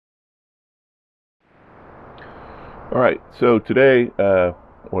All right, so today I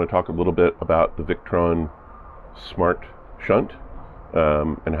want to talk a little bit about the Victron Smart Shunt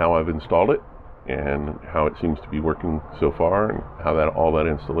and how I've installed it and how it seems to be working so far and how all that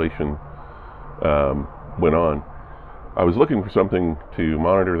installation went on. I was looking for something to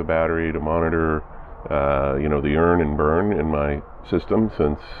monitor the battery, to monitor the earn and burn in my system,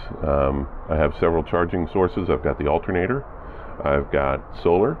 since I have several charging sources. I've got the alternator, I've got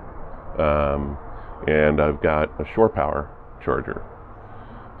solar, and I've got a shore power charger.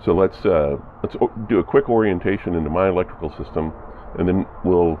 So let's do a quick orientation into my electrical system, and then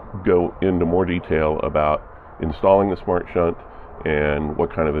we'll go into more detail about installing the Smart Shunt and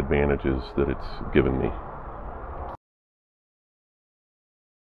what kind of advantages that it's given me.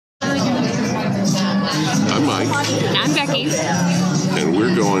 I'm Mike. I'm Becky. And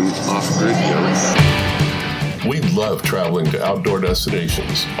we're going off-grid together. We love traveling to outdoor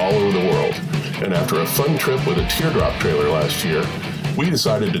destinations all over the world, and after a fun trip with a teardrop trailer last year, we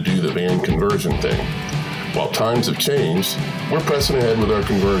decided to do the van conversion thing. While times have changed, we're pressing ahead with our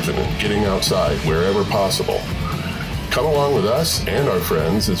conversion and getting outside wherever possible. Come along with us and our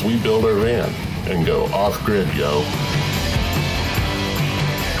friends as we build our van and go off-grid, yo.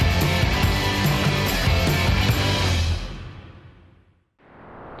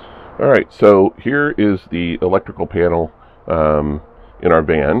 All right, so here is the electrical panel in our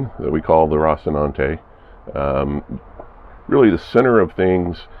van that we call the Rocinante. Really the center of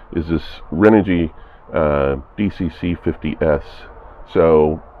things is this Renogy DCC50S.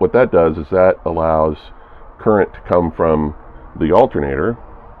 So what that does is that allows current to come from the alternator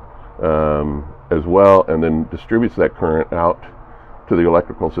as well, and then distributes that current out to the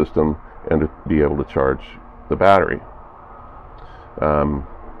electrical system and to be able to charge the battery.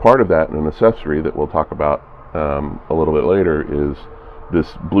 Part of that, and an accessory that we'll talk about a little bit later, is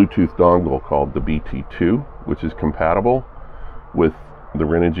this Bluetooth dongle called the BT2, which is compatible with the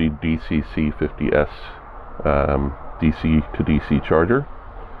Renogy DCC50S DC to DC charger.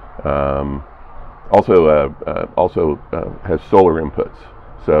 Also has solar inputs.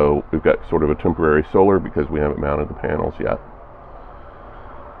 So we've got sort of a temporary solar because we haven't mounted the panels yet.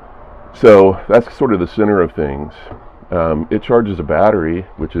 So that's sort of the center of things. It charges a battery,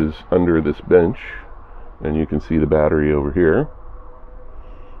 which is under this bench, and you can see the battery over here.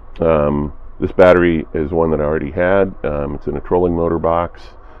 This battery is one that I already had. It's in a trolling motor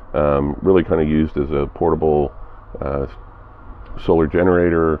box, really kind of used as a portable solar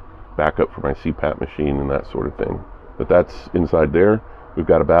generator, backup for my CPAP machine and that sort of thing. But that's inside there. We've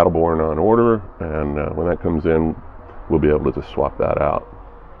got a battle born on order, and when that comes in, we'll be able to just swap that out.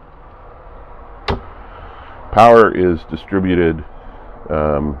 Power is distributed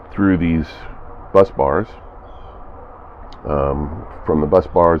through these bus bars. From the bus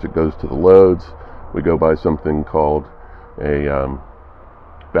bars, it goes to the loads. We go by something called a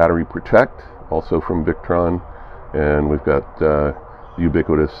battery protect, also from Victron, and we've got the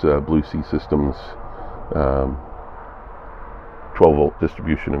ubiquitous Blue Sea Systems 12-volt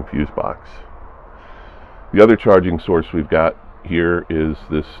distribution and fuse box. The other charging source we've got here is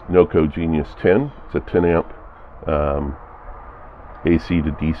this Noco Genius 10. It's a 10 amp AC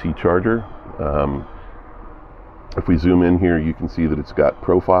to DC charger. If we zoom in here, you can see that it's got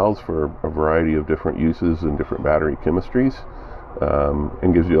profiles for a variety of different uses and different battery chemistries,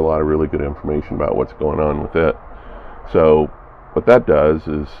 and gives you a lot of really good information about what's going on with it. So what that does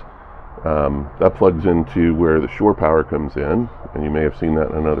is that plugs into where the shore power comes in, and you may have seen that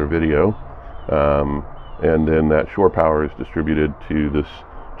in another video. And then that shore power is distributed to this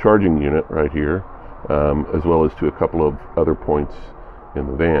charging unit right here, as well as to a couple of other points in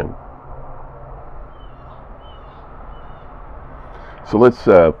the van. So let's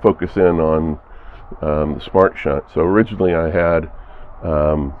focus in on the Smart Shunt. So originally I had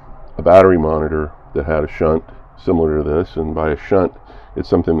a battery monitor that had a shunt similar to this, and by a shunt, it's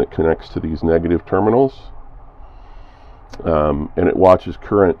something that connects to these negative terminals, and it watches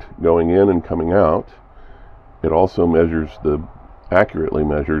current going in and coming out. It also accurately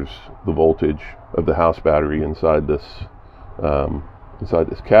measures the voltage of the house battery inside this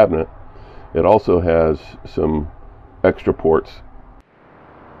cabinet. It also has some extra ports.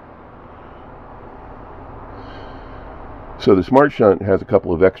 So the Smart Shunt has a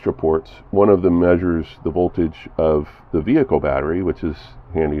couple of extra ports. One of them measures the voltage of the vehicle battery, which is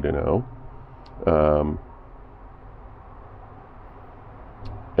handy to know.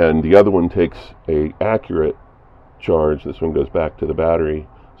 And the other one takes an accurate charge. This one goes back to the battery,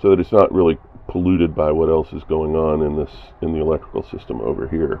 so that it's not really polluted by what else is going on in the electrical system over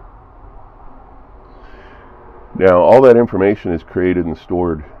here. Now all that information is created and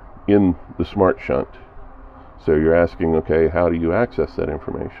stored in the Smart Shunt. So you're asking, okay, how do you access that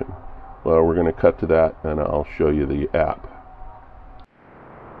information? Well, we're going to cut to that, and I'll show you the app.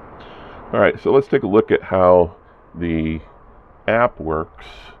 All right, so let's take a look at how the app works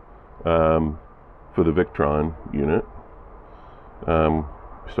for the Victron unit.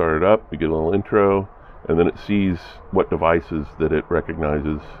 Start it up, we get a little intro, and then it sees what devices that it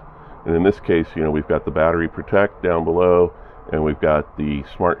recognizes. And in this case, we've got the battery protect down below, and we've got the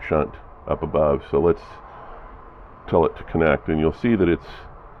Smart Shunt up above. So let's tell it to connect, and you'll see that it's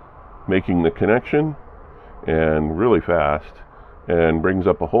making the connection, and really fast, and brings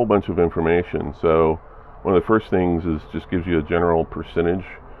up a whole bunch of information. So one of the first things is just gives you a general percentage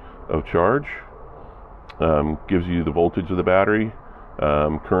of charge, gives you the voltage of the battery,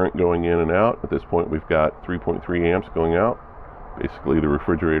 current going in and out. At this point we've got 3.3 amps going out. Basically the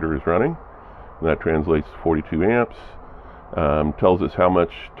refrigerator is running, and that translates to 42 amps. Tells us how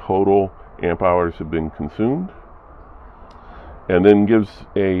much total amp hours have been consumed, and then gives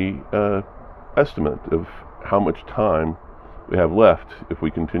a estimate of how much time we have left if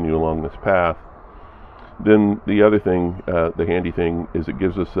we continue along this path. Then the other thing, the handy thing, is it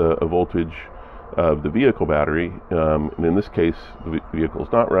gives us a voltage of the vehicle battery, and in this case the vehicle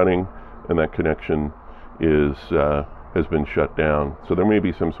is not running, and that connection is has been shut down. So there may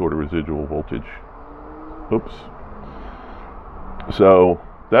be some sort of residual voltage. Oops. So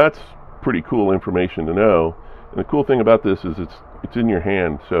that's pretty cool information to know. And the cool thing about this is it's in your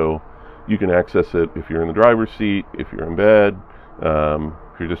hand, so you can access it if you're in the driver's seat, if you're in bed,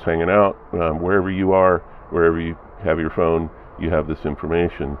 if you're just hanging out, wherever you are, wherever you have your phone, you have this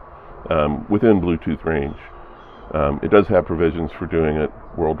information within Bluetooth range. It does have provisions for doing it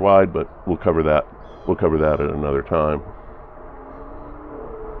worldwide, but we'll cover that at another time.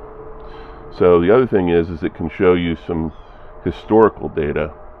 So the other thing is it can show you some historical data,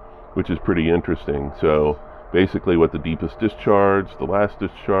 which is pretty interesting. So basically what the deepest discharge, the last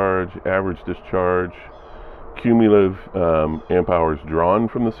discharge, average discharge, cumulative amp hours drawn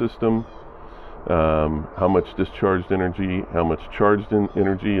from the system, how much discharged energy, how much charged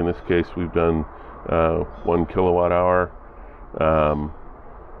energy. In this case we've done 1 kilowatt hour,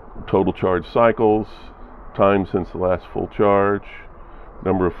 total charge cycles, time since the last full charge,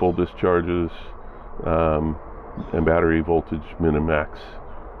 number of full discharges, and battery voltage min and max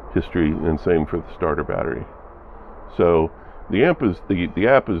history, and same for the starter battery. So the app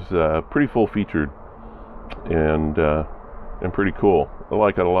is pretty full featured and pretty cool. I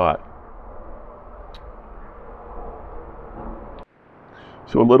like it a lot.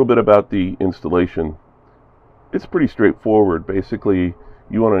 So a little bit about the installation. It's pretty straightforward. Basically,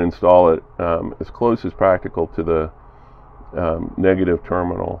 you want to install it as close as practical to the negative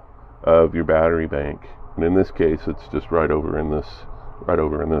terminal of your battery bank, and in this case, it's just right over in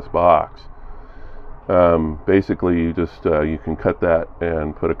this box. Basically, you just you can cut that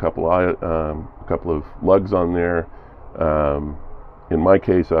and put a couple of lugs on there. In my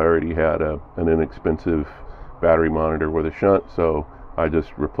case, I already had an inexpensive battery monitor with a shunt, so I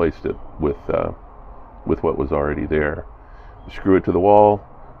just replaced it with what was already there. Screw it to the wall,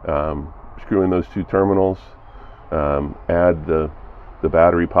 screw in those two terminals, add the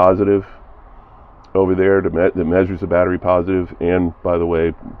battery positive over there that measures the battery positive, and by the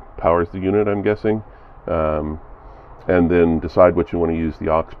way, powers the unit, I'm guessing. And then decide what you want to use the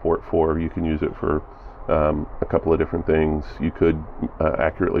aux port for. You can use it for a couple of different things. You could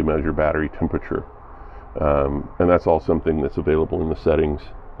accurately measure battery temperature, and that's all something that's available in the settings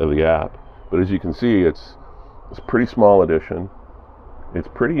of the app. But as you can see, it's a pretty small edition. It's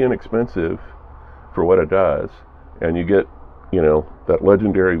pretty inexpensive for what it does, and you get that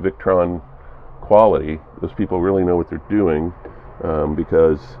legendary Victron quality. Those people really know what they're doing,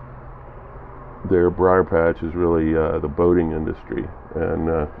 because their briar patch is really the boating industry, and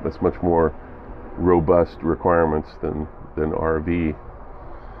that's much more robust requirements than RV.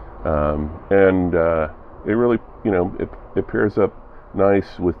 And it really, it pairs up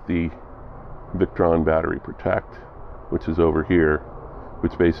nice with the Victron battery protect, which is over here,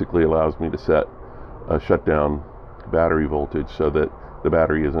 which basically allows me to set a shutdown battery voltage so that the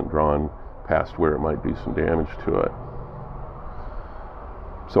battery isn't drawn past where it might do some damage to it.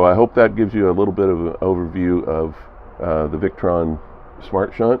 So I hope that gives you a little bit of an overview of the Victron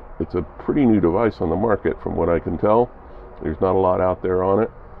Smart Shunt. It's a pretty new device on the market from what I can tell. There's not a lot out there on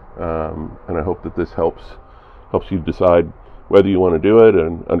it, and I hope that this helps you decide whether you want to do it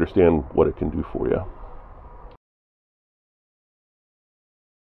and understand what it can do for you.